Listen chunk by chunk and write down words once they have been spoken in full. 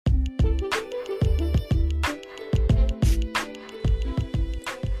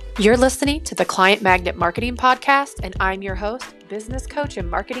You're listening to the Client Magnet Marketing Podcast, and I'm your host, business coach and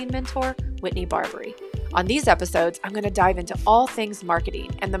marketing mentor, Whitney Barbary. On these episodes, I'm going to dive into all things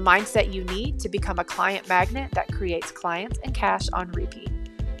marketing and the mindset you need to become a client magnet that creates clients and cash on repeat.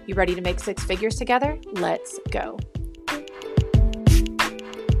 You ready to make six figures together? Let's go.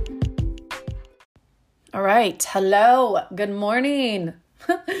 All right. Hello. Good morning.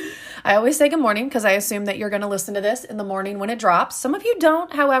 I always say good morning because I assume that you're going to listen to this in the morning when it drops. Some of you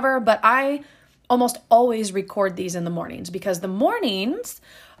don't, however, but I almost always record these in the mornings because the mornings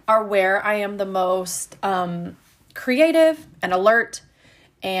are where I am the most creative and alert,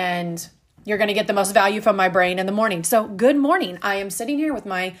 and you're going to get the most value from my brain in the morning. So good morning. I am sitting here with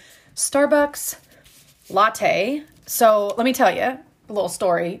my Starbucks latte. So let me tell you a little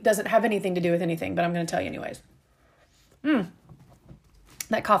story. Doesn't have anything to do with anything, but I'm going to tell you anyways.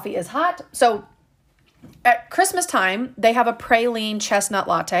 That coffee is hot. So at Christmas time, they have a praline chestnut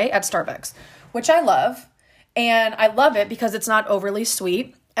latte at Starbucks, which I love. And I love it because it's not overly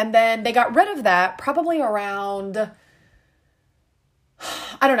sweet. And then they got rid of that probably around,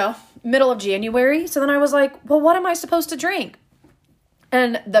 I don't know, middle of January. So then I was like, well, what am I supposed to drink?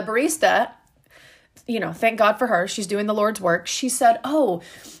 And the barista, thank God for her. She's doing the Lord's work. She said, oh,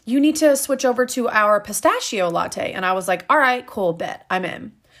 you need to switch over to our pistachio latte. And I was like, all right, cool, bet, I'm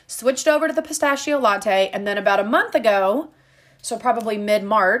in. Switched over to the pistachio latte. And then about a month ago, so probably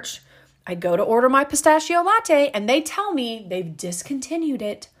mid-March, I go to order my pistachio latte and they tell me they've discontinued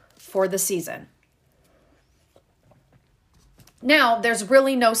it for the season. Now, there's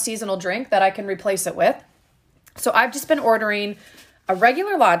really no seasonal drink that I can replace it with. So I've just been ordering a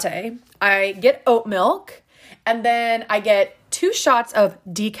regular latte. I get oat milk, and then I get 2 shots of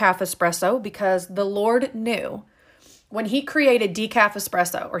decaf espresso because the Lord knew when he created decaf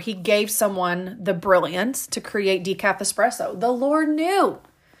espresso, or he gave someone the brilliance to create decaf espresso, the Lord knew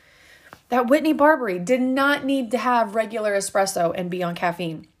that Whitney Barbary did not need to have regular espresso and be on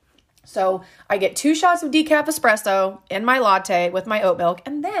caffeine. So I get 2 shots of decaf espresso in my latte with my oat milk,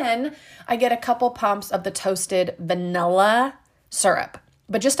 and then I get a couple pumps of the toasted vanilla syrup,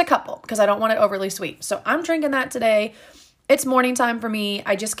 but just a couple because I don't want it overly sweet. So I'm drinking that today. It's morning time for me.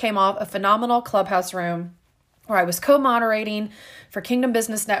 I just came off a phenomenal Clubhouse room where I was co-moderating for Kingdom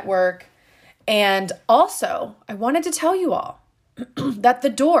Business Network. And also, I wanted to tell you all that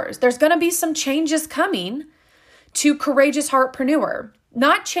there's going to be some changes coming to Courageous Heartpreneur.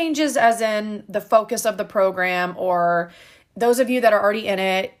 Not changes as in the focus of the program, or those of you that are already in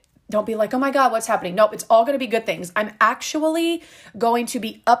it, don't be like, oh my God, what's happening? Nope, it's all going to be good things. I'm actually going to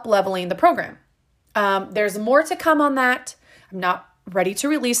be up-leveling the program. There's more to come on that. I'm not ready to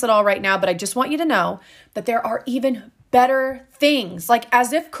release it all right now, but I just want you to know that there are even better things. Like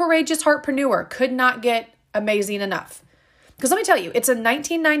as if Courageous Heartpreneur could not get amazing enough. Because let me tell you, it's a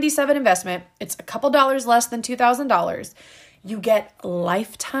 $1997 investment. It's a couple dollars less than $2,000. You get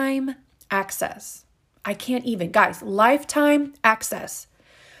lifetime access. Guys, lifetime access.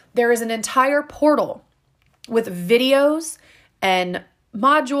 There is an entire portal with videos and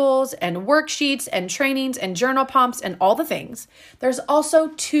modules and worksheets and trainings and journal prompts and all the things. There's also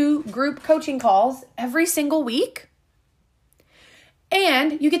 2 group coaching calls every single week.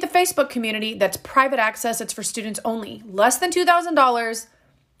 And you get the Facebook community that's private access. It's for students only. Less than $2,000,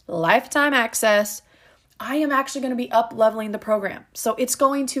 lifetime access. I am actually going to be up-leveling the program. So it's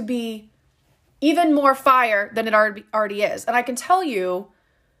going to be even more fire than it already is. And I can tell you,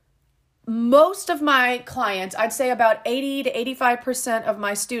 most of my clients, I'd say about 80 to 85% of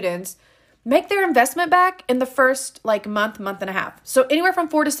my students make their investment back in the first month and a half. So anywhere from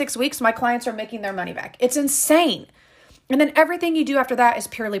 4 to 6 weeks, my clients are making their money back. It's insane. And then everything you do after that is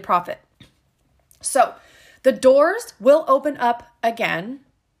purely profit. So the doors will open up again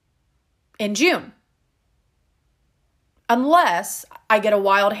in June. Unless I get a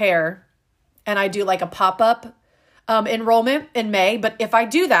wild hair and I do a pop-up enrollment in May. But if I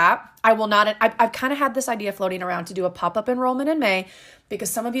do that, I will not. I've kind of had this idea floating around to do a pop-up enrollment in May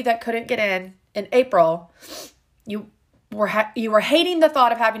because some of you that couldn't get in April, you were hating the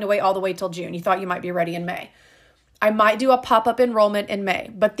thought of having to wait all the way till June. You thought you might be ready in May. I might do a pop-up enrollment in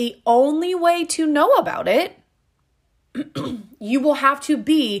May, but the only way to know about it, you will have to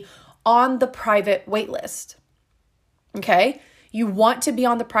be on the private waitlist. Okay? You want to be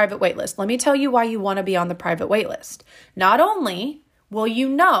on the private waitlist. Let me tell you why you want to be on the private waitlist. Not only will you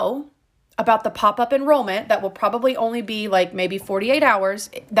know about the pop-up enrollment that will probably only be maybe 48 hours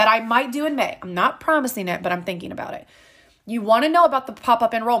that I might do in May. I'm not promising it, but I'm thinking about it. You want to know about the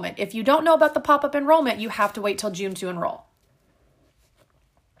pop-up enrollment. If you don't know about the pop-up enrollment, you have to wait till June to enroll.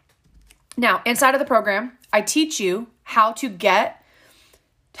 Now, inside of the program, I teach you how to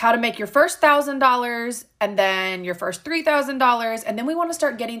how to make your first $1,000 and then your first $3,000. And then we want to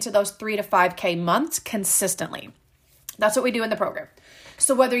start getting to those 3 to 5K months consistently. That's what we do in the program.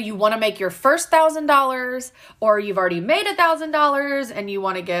 So whether you want to make your first $1,000 or you've already made $1,000 and you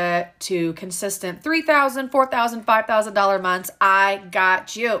want to get to consistent $3,000, $4,000, $5,000 months, I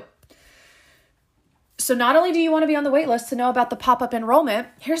got you. So not only do you want to be on the wait list to know about the pop-up enrollment,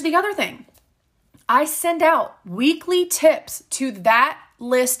 here's the other thing. I send out weekly tips to that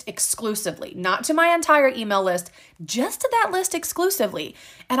list exclusively, not to my entire email list, just to that list exclusively.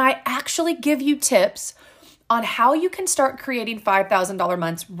 And I actually give you tips on how you can start creating $5,000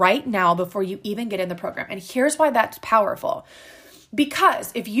 months right now before you even get in the program. And here's why that's powerful.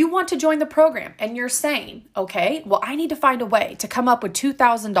 Because if you want to join the program and you're saying, okay, well, I need to find a way to come up with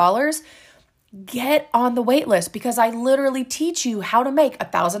 $2,000, get on the wait list, because I literally teach you how to make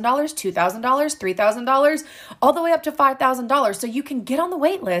 $1,000, $2,000, $3,000, all the way up to $5,000. So you can get on the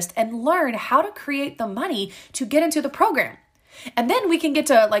wait list and learn how to create the money to get into the program. And then we can get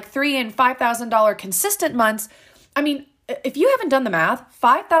to like $3,000 and $5,000 consistent months. I mean, if you haven't done the math,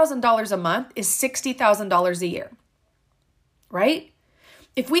 $5,000 a month is $60,000 a year, right?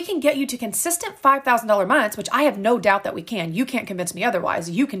 If we can get you to consistent $5,000 months, which I have no doubt that we can, you can't convince me otherwise,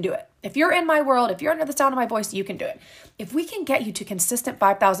 you can do it. If you're in my world, if you're under the sound of my voice, you can do it. If we can get you to consistent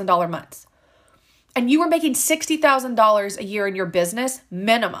 $5,000 months and you were making $60,000 a year in your business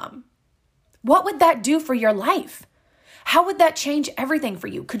minimum, what would that do for your life? How would that change everything for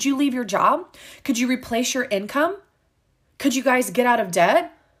you? Could you leave your job? Could you replace your income? Could you guys get out of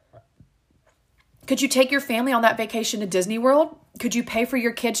debt? Could you take your family on that vacation to Disney World? Could you pay for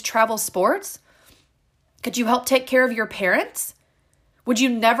your kids' travel sports? Could you help take care of your parents? Would you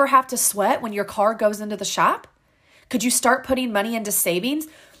never have to sweat when your car goes into the shop? Could you start putting money into savings?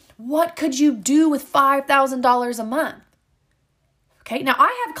 What could you do with $5,000 a month? Okay, now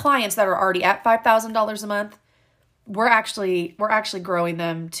I have clients that are already at $5,000 a month. We're actually growing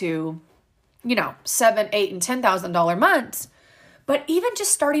them to, $7,000, $8,000, and $10,000 months. But even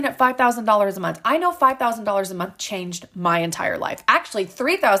just starting at $5,000 a month, I know $5,000 a month changed my entire life. Actually,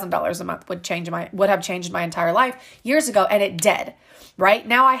 $3,000 a month would have changed my entire life years ago, and it did. Right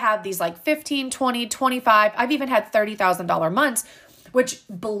now, I have these like 15, 20, 25. I've even had $30,000 months, which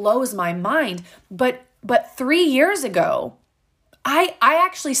blows my mind. But 3 years ago, I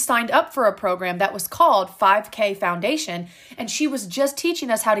actually signed up for a program that was called 5K Foundation, and she was just teaching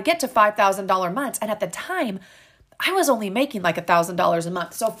us how to get to $5,000 months. And at the time, I was only making like $1,000 a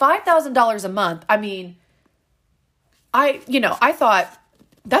month. So $5,000 a month, I mean, I thought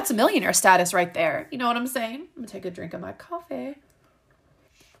that's a millionaire status right there. You know what I'm saying? I'm gonna take a drink of my coffee.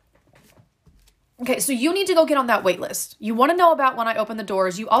 Okay, so you need to go get on that wait list. You want to know about when I open the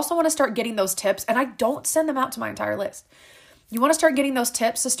doors. You also want to start getting those tips, and I don't send them out to my entire list. You want to start getting those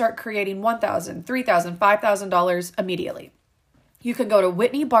tips to start creating $1,000, $3,000, $5,000 immediately. You can go to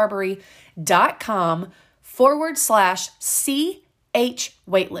whitneybarbery.com/CH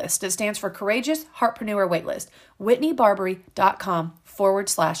waitlist. It stands for Courageous Heartpreneur Waitlist.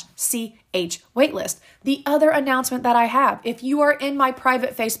 whitneybarbery.com/CH waitlist. The other announcement that I have, if you are in my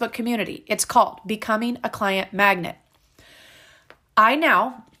private Facebook community, it's called Becoming a Client Magnet. I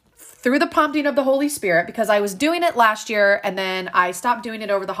now, through the prompting of the Holy Spirit, because I was doing it last year and then I stopped doing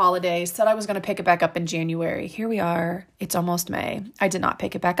it over the holidays, said I was going to pick it back up in January. Here we are. It's almost May. I did not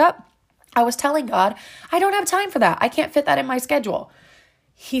pick it back up. I was telling God, I don't have time for that. I can't fit that in my schedule.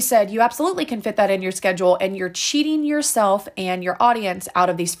 He said, you absolutely can fit that in your schedule, and you're cheating yourself and your audience out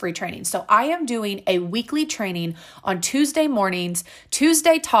of these free trainings. So I am doing a weekly training on Tuesday mornings,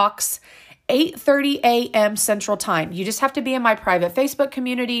 Tuesday Talks, 8:30 a.m. Central Time. You just have to be in my private Facebook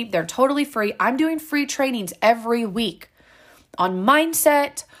community. They're totally free. I'm doing free trainings every week on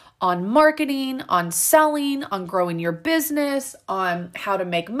mindset, on marketing, on selling, on growing your business, on how to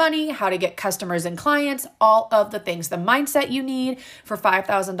make money, how to get customers and clients, all of the things, the mindset you need for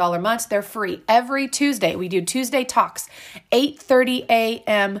 $5,000 months. They're free every Tuesday. We do Tuesday Talks, 8:30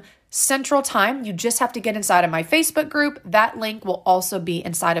 a.m. Central Time. You just have to get inside of my Facebook group. That link will also be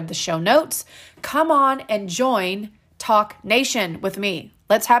inside of the show notes. Come on and join Talk Nation with me.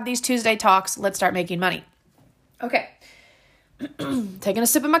 Let's have these Tuesday Talks. Let's start making money. Okay. Taking a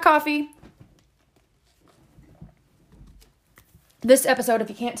sip of my coffee. This episode, if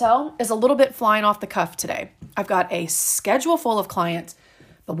you can't tell, is a little bit flying off the cuff today. I've got a schedule full of clients,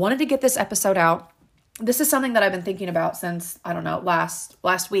 but wanted to get this episode out. This is something that I've been thinking about since,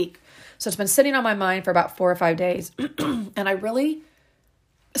 last week. So it's been sitting on my mind for about 4 or 5 days. And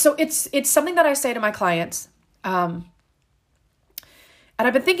so it's something that I say to my clients. And And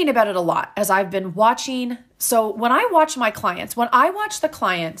I've been thinking about it a lot as I've been watching. So when I watch the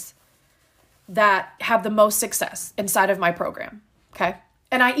clients that have the most success inside of my program, okay?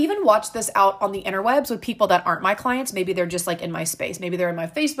 And I even watch this out on the interwebs with people that aren't my clients. Maybe they're just like in my space. Maybe they're in my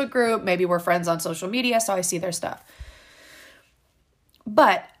Facebook group. Maybe we're friends on social media, so I see their stuff.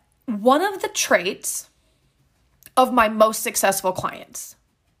 But one of the traits of my most successful clients,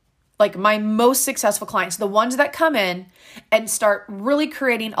 like my most successful clients, the ones that come in and start really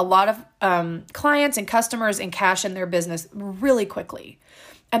creating a lot of clients and customers and cash in their business really quickly.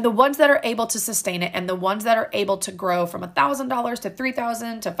 And the ones that are able to sustain it, and the ones that are able to grow from $1,000 to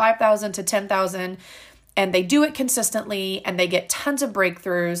 $3,000 to $5,000 to $10,000, and they do it consistently and they get tons of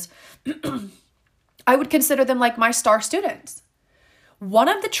breakthroughs, I would consider them like my star students. One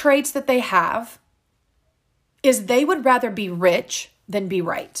of the traits that they have is they would rather be rich than be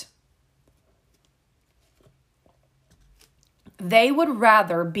right. They would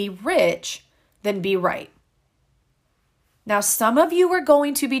rather be rich than be right. Now, some of you are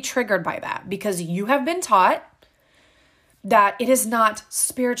going to be triggered by that because you have been taught that it is not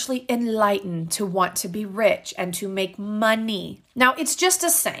spiritually enlightened to want to be rich and to make money. Now, it's just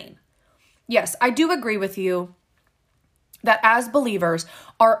a saying. Yes, I do agree with you that as believers,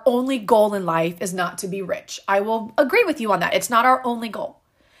 our only goal in life is not to be rich. I will agree with you on that. It's not our only goal.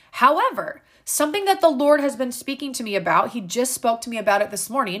 However, something that the Lord has been speaking to me about, he just spoke to me about it this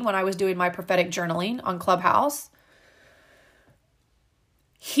morning when I was doing my prophetic journaling on Clubhouse.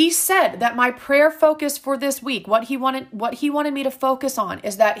 He said that my prayer focus for this week, what he wanted me to focus on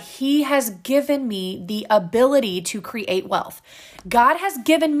is that he has given me the ability to create wealth. God has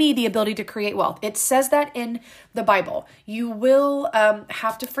given me the ability to create wealth. It says that in the Bible. You will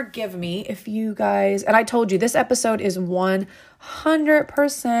have to forgive me if you guys, and I told you this episode is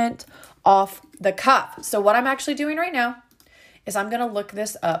 100% off the cuff. So what I'm actually doing right now is I'm going to look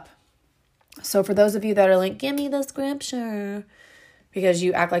this up. So for those of you that are like, give me the scripture, because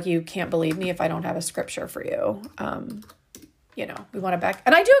you act like you can't believe me if I don't have a scripture for you. We want to back,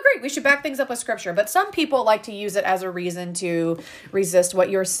 and I do agree, we should back things up with scripture, but some people like to use it as a reason to resist what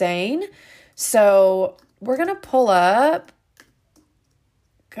you're saying. So we're going to pull up,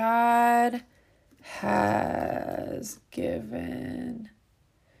 God has given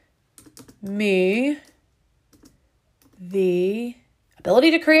me the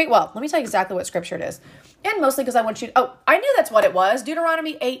ability to create wealth. Let me tell you exactly what scripture it is. And mostly because I want you to, I knew that's what it was.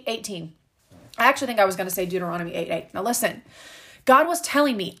 Deuteronomy 8:18. I actually think I was going to say Deuteronomy 8:8. Now listen, God was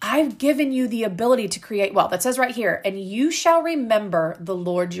telling me, I've given you the ability to create wealth. It says right here, and you shall remember the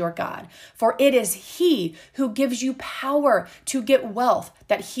Lord your God, for it is he who gives you power to get wealth,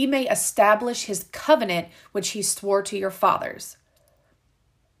 that he may establish his covenant, which he swore to your fathers.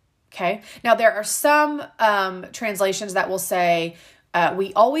 Okay. Now there are some translations that will say,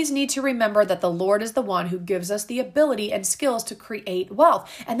 we always need to remember that the Lord is the one who gives us the ability and skills to create wealth.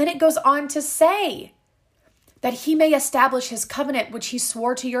 And then it goes on to say that he may establish his covenant, which he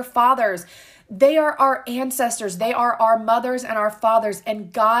swore to your fathers. They are our ancestors. They are our mothers and our fathers.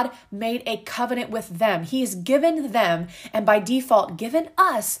 And God made a covenant with them. He's given them, and by default, given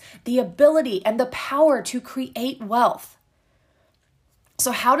us the ability and the power to create wealth.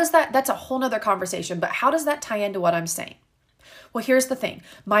 So how does that's a whole nother conversation, but how does that tie into what I'm saying? Well, here's the thing.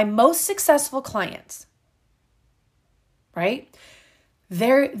 My most successful clients, right?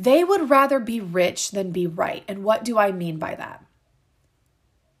 They would rather be rich than be right. And what do I mean by that?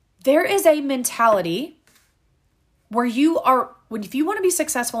 There is a mentality where if you want to be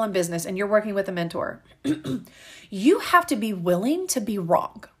successful in business and you're working with a mentor, you have to be willing to be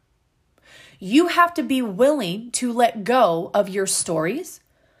wrong. You have to be willing to let go of your stories.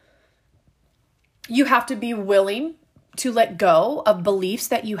 You have to be willing to let go of beliefs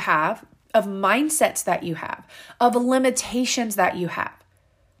that you have, of mindsets that you have, of limitations that you have.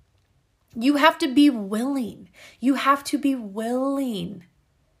 You have to be willing. You have to be willing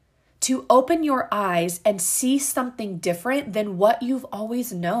to open your eyes and see something different than what you've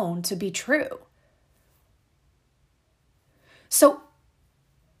always known to be true. So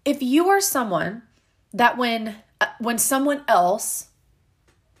if you are someone that when someone else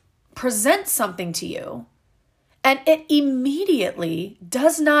presents something to you, and it immediately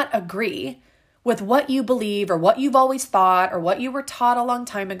does not agree with what you believe or what you've always thought or what you were taught a long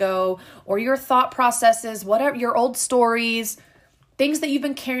time ago or your thought processes, whatever, your old stories, things that you've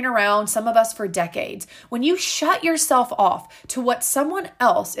been carrying around, some of us for decades. When you shut yourself off to what someone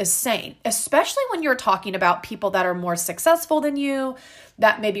else is saying, especially when you're talking about people that are more successful than you,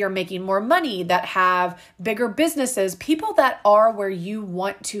 that maybe are making more money, that have bigger businesses, people that are where you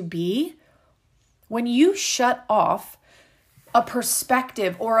want to be, when you shut off a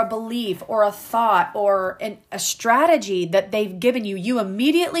perspective or a belief or a thought or a strategy that they've given you, you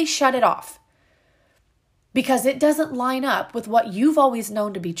immediately shut it off because it doesn't line up with what you've always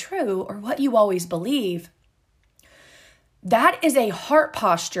known to be true or what you always believe. That is a heart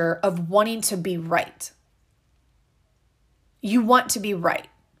posture of wanting to be right. You want to be right.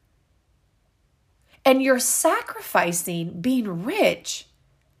 And you're sacrificing being rich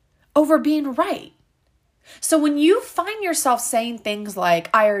over being right. So when you find yourself saying things like,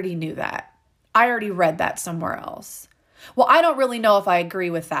 I already knew that. I already read that somewhere else. Well, I don't really know if I agree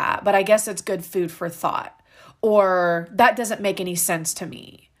with that, but I guess it's good food for thought. Or that doesn't make any sense to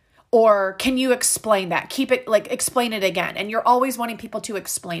me. Or can you explain that? Explain it again. And you're always wanting people to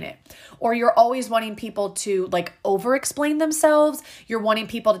explain it. Or you're always wanting people to over explain themselves. You're wanting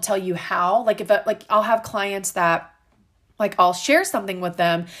people to tell you how. I'll have clients that I'll share something with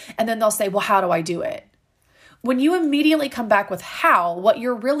them and then they'll say, well, how do I do it? When you immediately come back with how, what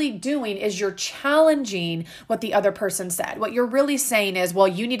you're really doing is you're challenging what the other person said. What you're really saying is, well,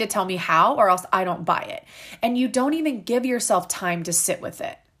 you need to tell me how or else I don't buy it. And you don't even give yourself time to sit with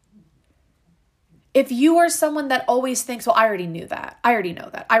it. If you are someone that always thinks, well, I already knew that. I already know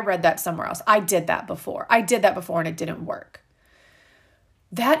that. I read that somewhere else. I did that before. And it didn't work.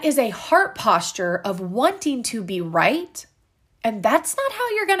 That is a heart posture of wanting to be right. And that's not how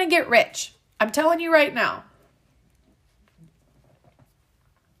you're going to get rich. I'm telling you right now.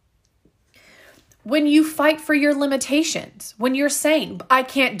 When you fight for your limitations, when you're saying, I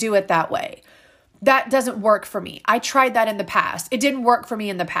can't do it that way. That doesn't work for me. I tried that in the past. It didn't work for me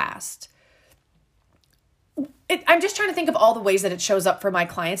in the past. I'm just trying to think of all the ways that it shows up for my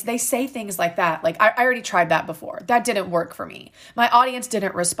clients. They say things like that. I already tried that before. That didn't work for me. My audience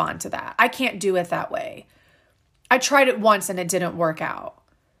didn't respond to that. I can't do it that way. I tried it once and it didn't work out.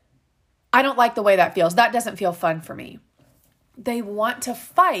 I don't like the way that feels. That doesn't feel fun for me. They want to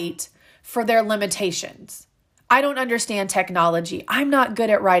fight for their limitations. I don't understand technology. I'm not good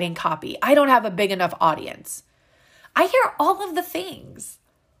at writing copy. I don't have a big enough audience. I hear all of the things.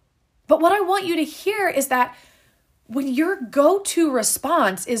 But what I want you to hear is that when your go-to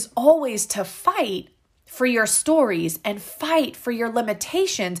response is always to fight for your stories and fight for your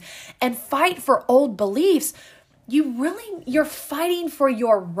limitations and fight for old beliefs, you're fighting for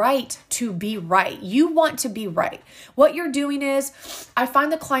your right to be right. You want to be right. What you're doing is, I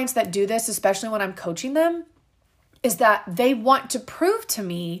find the clients that do this, especially when I'm coaching them, is that they want to prove to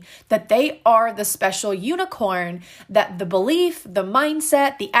me that they are the special unicorn, that the belief, the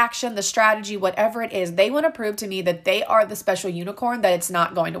mindset, the action, the strategy, whatever it is, they want to prove to me that they are the special unicorn that it's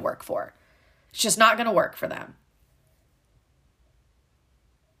not going to work for. It's just not going to work for them.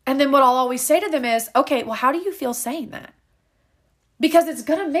 And then what I'll always say to them is, okay, well, how do you feel saying that? Because it's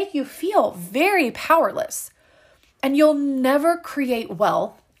going to make you feel very powerless. And you'll never create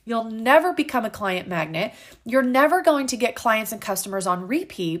wealth. You'll never become a client magnet. You're never going to get clients and customers on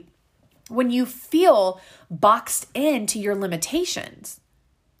repeat when you feel boxed into your limitations.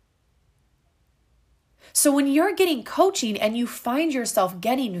 So when you're getting coaching and you find yourself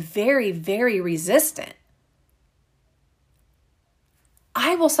getting very, very resistant,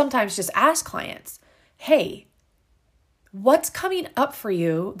 I will sometimes just ask clients, hey, what's coming up for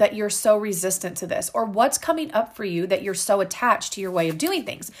you that you're so resistant to this? Or what's coming up for you that you're so attached to your way of doing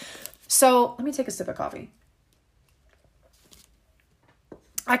things? So let me take a sip of coffee.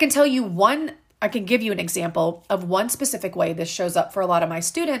 I can give you an example of one specific way this shows up for a lot of my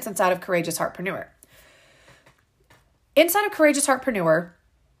students inside of Courageous Heartpreneur. Inside of Courageous Heartpreneur,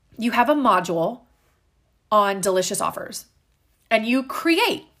 you have a module on delicious offers. And you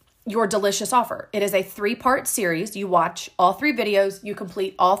create your delicious offer. It is a 3-part series. You watch all 3 videos. You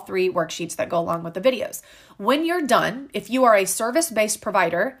complete all 3 worksheets that go along with the videos. When you're done, if you are a service-based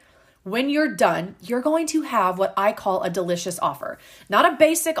provider, when you're done, you're going to have what I call a delicious offer. Not a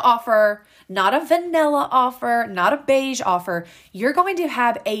basic offer, not a vanilla offer, not a beige offer. You're going to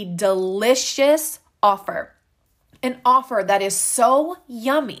have a delicious offer. An offer that is so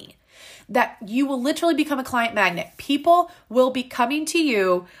yummy that you will literally become a client magnet. People will be coming to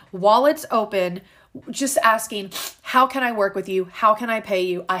you, wallets open, just asking, how can I work with you? How can I pay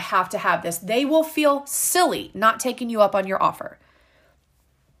you? I have to have this. They will feel silly not taking you up on your offer.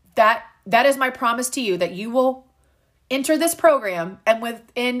 That is my promise to you, that you will enter this program and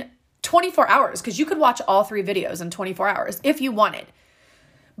within 24 hours, because you could watch all 3 videos in 24 hours if you wanted.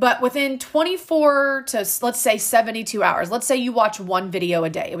 But within 24 to, let's say, 72 hours, let's say you watch 1 video a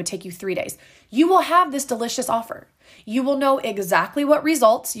day, it would take you 3 days. You will have this delicious offer. You will know exactly what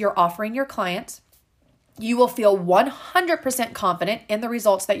results you're offering your clients. You will feel 100% confident in the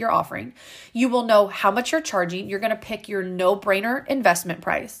results that you're offering. You will know how much you're charging. You're going to pick your no-brainer investment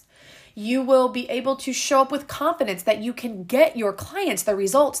price. You will be able to show up with confidence that you can get your clients the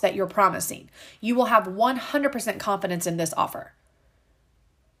results that you're promising. You will have 100% confidence in this offer.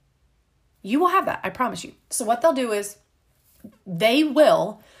 You will have that, I promise you. So what they'll do is they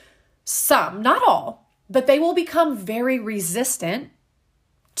will, some, not all, but they will become very resistant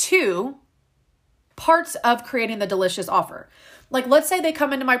to parts of creating the delicious offer. Like, let's say they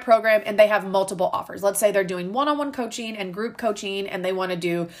come into my program and they have multiple offers. Let's say they're doing one-on-one coaching and group coaching, and they want to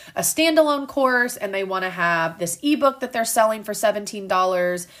do a standalone course, and they want to have this ebook that they're selling for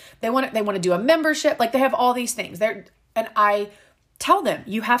 $17. They want to do a membership. Like, they have all these things. And I tell them,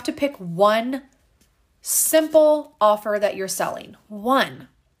 you have to pick one simple offer that you're selling. One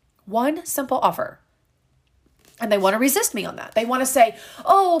simple offer. And they want to resist me on that. They want to say,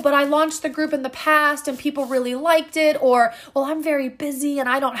 oh, but I launched the group in the past and people really liked it. Or, well, I'm very busy and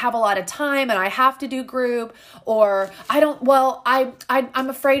I don't have a lot of time and I have to do group. Or I'm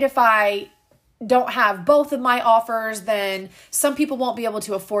afraid if I don't have both of my offers, then some people won't be able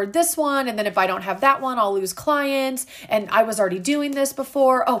to afford this one. And then if I don't have that one, I'll lose clients. And I was already doing this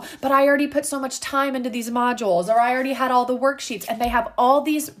before. Oh, but I already put so much time into these modules, or I already had all the worksheets. And they have all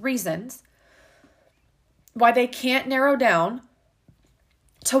these reasons why they can't narrow down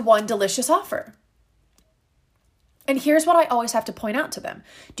to one delicious offer. And here's what I always have to point out to them.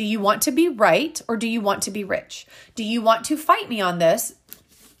 Do you want to be right, or do you want to be rich? Do you want to fight me on this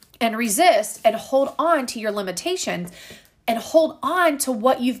and resist and hold on to your limitations and hold on to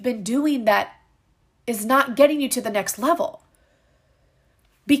what you've been doing that is not getting you to the next level?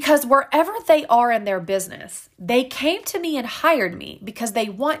 Because wherever they are in their business, they came to me and hired me because they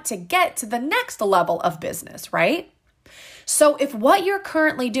want to get to the next level of business, right? So if what you're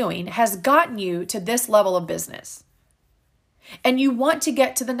currently doing has gotten you to this level of business and you want to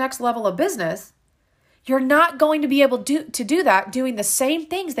get to the next level of business, you're not going to be able to do that doing the same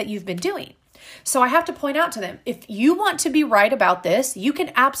things that you've been doing. So I have to point out to them, if you want to be right about this, you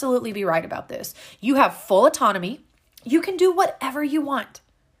can absolutely be right about this. You have full autonomy. You can do whatever you want.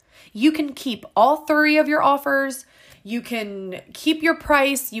 You can keep all 3 of your offers. You can keep your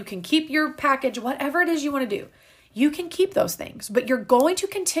price. You can keep your package, whatever it is you want to do. You can keep those things, but you're going to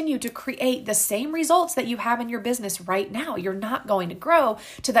continue to create the same results that you have in your business right now. You're not going to grow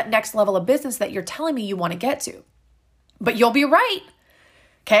to that next level of business that you're telling me you want to get to. But you'll be right.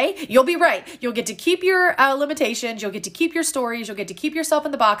 Okay? You'll be right. You'll get to keep your limitations. You'll get to keep your stories. You'll get to keep yourself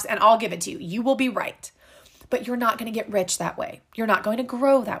in the box, and I'll give it to you. You will be right. But you're not going to get rich that way. You're not going to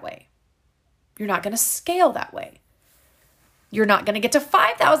grow that way. You're not going to scale that way. You're not going to get to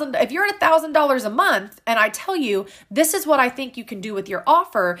 $5,000. If you're at $1,000 a month and I tell you, this is what I think you can do with your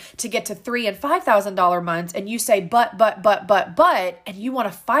offer to get to $3,000 and $5,000 months, and you say, but, and you want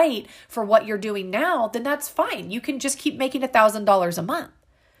to fight for what you're doing now, then that's fine. You can just keep making $1,000 a month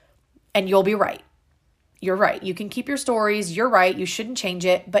and you'll be right. You're right. You can keep your stories. You're right. You shouldn't change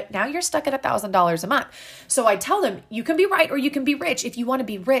it. But now you're stuck at $1,000 a month. So I tell them, you can be right or you can be rich. If you want to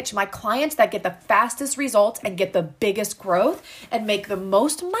be rich, my clients that get the fastest results and get the biggest growth and make the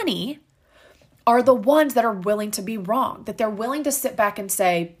most money are the ones that are willing to be wrong, that they're willing to sit back and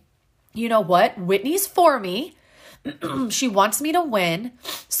say, you know what? Whitney's for me. She wants me to win.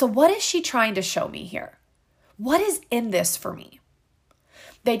 So what is she trying to show me here? What is in this for me?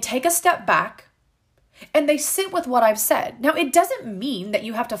 They take a step back and they sit with what I've said. Now, it doesn't mean that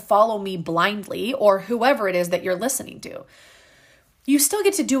you have to follow me blindly or whoever it is that you're listening to. You still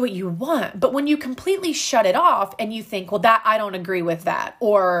get to do what you want, but when you completely shut it off and you think, well, I don't agree with that,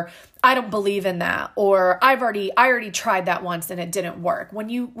 or I don't believe in that, or I already tried that once and it didn't work. When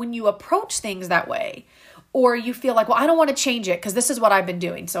you approach things that way, or you feel like, well, I don't want to change it because this is what I've been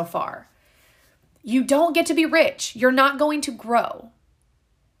doing so far, you don't get to be rich. You're not going to grow.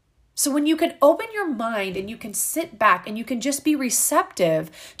 So when you can open your mind and you can sit back and you can just be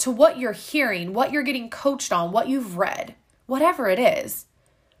receptive to what you're hearing, what you're getting coached on, what you've read, whatever it is,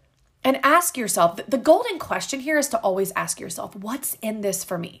 and ask yourself, the golden question here is to always ask yourself, what's in this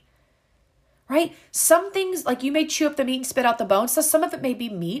for me? Right? Some things, like you may chew up the meat and spit out the bones. So some of it may be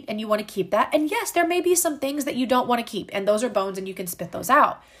meat and you want to keep that. And yes, there may be some things that you don't want to keep, and those are bones and you can spit those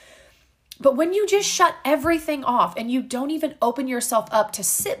out. But when you just shut everything off and you don't even open yourself up to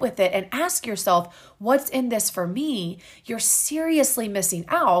sit with it and ask yourself, what's in this for me? You're seriously missing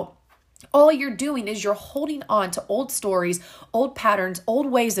out. All you're doing is you're holding on to old stories, old patterns,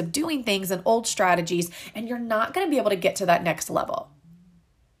 old ways of doing things, and old strategies, and you're not going to be able to get to that next level.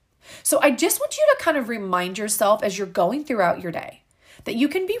 So I just want you to kind of remind yourself as you're going throughout your day that you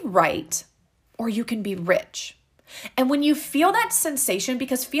can be right or you can be rich. And when you feel that sensation,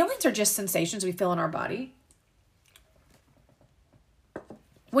 because feelings are just sensations we feel in our body,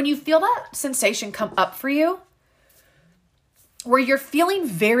 when you feel that sensation come up for you, where you're feeling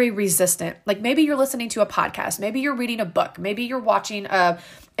very resistant, like maybe you're listening to a podcast, maybe you're reading a book, maybe you're watching a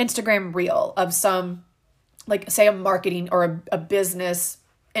Instagram reel of some, like say a marketing or a business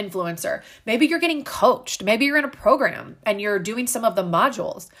influencer. Maybe you're getting coached. Maybe you're in a program and you're doing some of the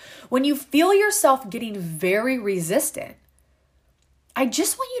modules. When you feel yourself getting very resistant, I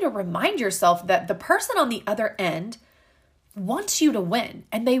just want you to remind yourself that the person on the other end wants you to win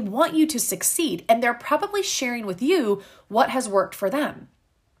and they want you to succeed. And they're probably sharing with you what has worked for them,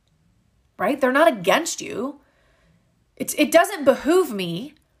 right? They're not against you. It doesn't behoove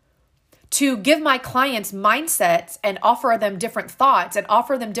me to give my clients mindsets and offer them different thoughts and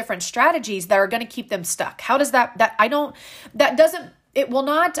offer them different strategies that are going to keep them stuck. How does it will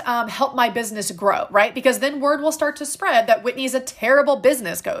not help my business grow, right? Because then word will start to spread that Whitney is a terrible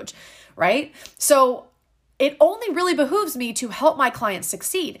business coach, right? So it only really behooves me to help my clients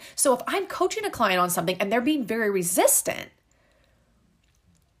succeed. So if I'm coaching a client on something and they're being very resistant,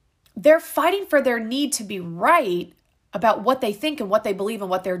 they're fighting for their need to be right about what they think and what they believe and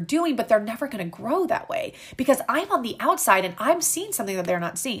what they're doing, but they're never going to grow that way because I'm on the outside and I'm seeing something that they're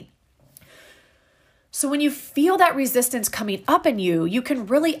not seeing. So when you feel that resistance coming up in you, you can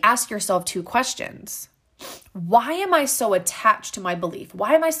really ask yourself 2 questions. Why am I so attached to my belief?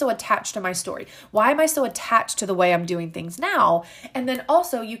 Why am I so attached to my story? Why am I so attached to the way I'm doing things now? And then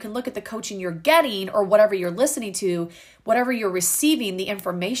also you can look at the coaching you're getting or whatever you're listening to, whatever you're receiving, the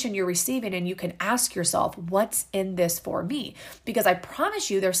information you're receiving, and you can ask yourself, what's in this for me? Because I promise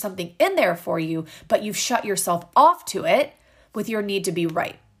you there's something in there for you, but you've shut yourself off to it with your need to be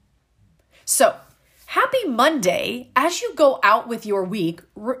right. So happy Monday. As you go out with your week,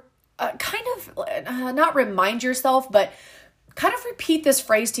 not remind yourself, but kind of repeat this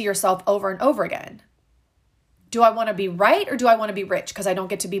phrase to yourself over and over again. Do I want to be right or do I want to be rich? Because I don't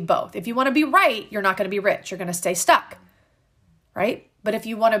get to be both. If you want to be right, you're not going to be rich. You're going to stay stuck, right? But if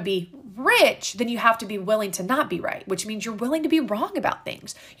you want to be rich, then you have to be willing to not be right, which means you're willing to be wrong about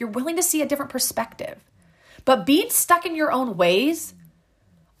things. You're willing to see a different perspective. But being stuck in your own ways,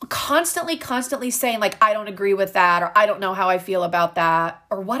 constantly saying like, I don't agree with that, or I don't know how I feel about that,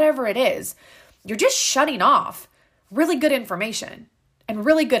 or whatever it is, you're just shutting off really good information and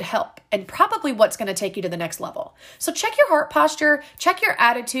really good help and probably what's going to take you to the next level. So check your heart posture, check your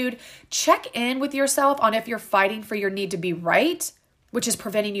attitude, check in with yourself on if you're fighting for your need to be right, which is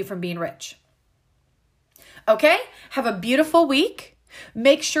preventing you from being rich. Okay, have a beautiful week.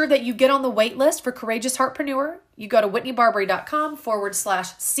 Make sure that you get on the wait list for Courageous Heartpreneur. You go to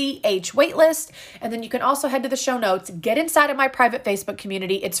whitneybarberry.com/CH waitlist. And then you can also head to the show notes, get inside of my private Facebook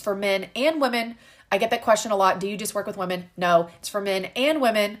community. It's for men and women. I get that question a lot. Do you just work with women? No, it's for men and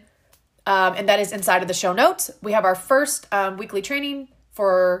women. And that is inside of the show notes. We have our first weekly training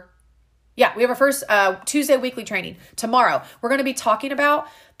we have our first Tuesday weekly training tomorrow. We're going to be talking about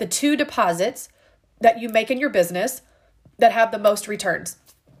the 2 deposits that you make in your business that have the most returns.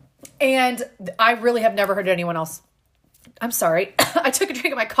 And I really have never heard anyone else. I'm sorry. I took a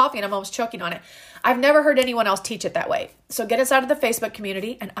drink of my coffee and I'm almost choking on it. I've never heard anyone else teach it that way. So get inside of the Facebook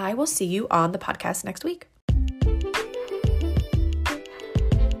community and I will see you on the podcast next week.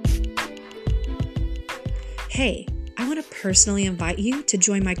 Hey, I want to personally invite you to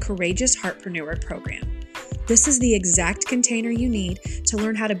join my Courageous Heartpreneur program. This is the exact container you need to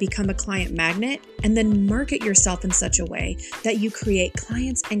learn how to become a client magnet and then market yourself in such a way that you create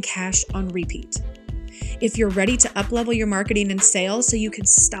clients and cash on repeat. If you're ready to uplevel your marketing and sales so you can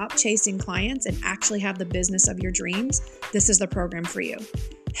stop chasing clients and actually have the business of your dreams, this is the program for you.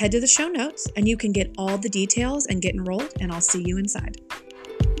 Head to the show notes and you can get all the details and get enrolled, and I'll see you inside.